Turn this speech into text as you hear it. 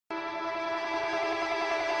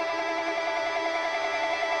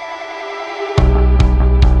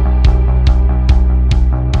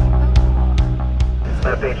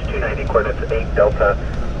90, coordinates 8 Delta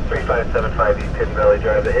 3575 East Hidden Valley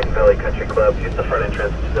Drive, the Hidden Valley Country Club. Use the front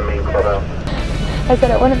entrance to the main clubhouse. I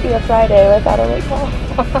said it wouldn't be a Friday without a late call.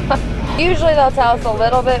 Usually they'll tell us a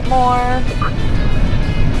little bit more.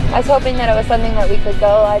 I was hoping that it was something that we could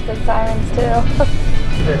go lights and sirens too.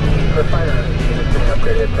 The fire unit is being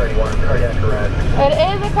upgraded at 31, cardiac arrest. It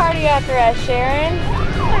is a cardiac arrest, Sharon.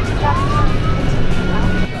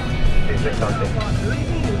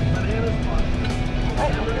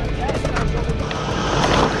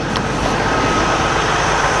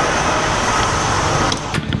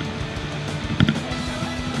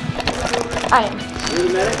 I am. You're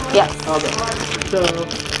the medic? Yes. Okay. So,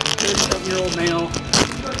 here's a 7-year-old male.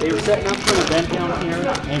 They were setting up for an event down here,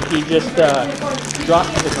 and he just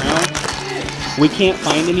dropped to the ground. We can't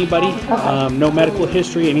find anybody, no medical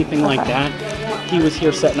history, anything like that. He was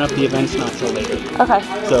here setting up the events not till later. Okay.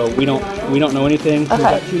 So we don't know anything. Okay. We've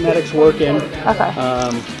got 2 medics working. Okay.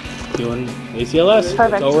 Doing ACLS.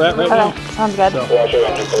 Perfect. That's all we're at right now. Sounds good. So.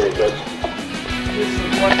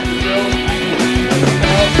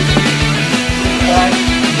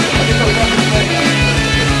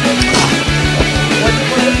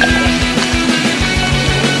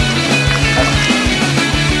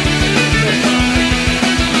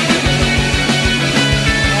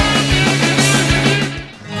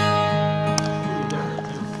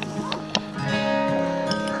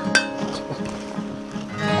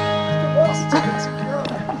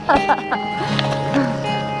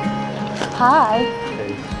 Hi.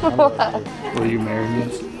 What? Will you marry me?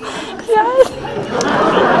 Yes.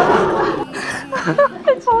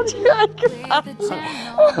 I told you I'd cry.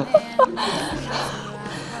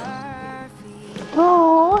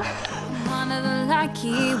 Oh. One of the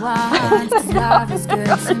lucky ones. Love is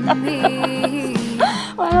good to me.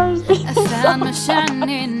 My heart's beating. I found my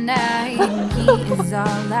shining knight, and he is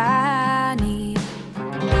all I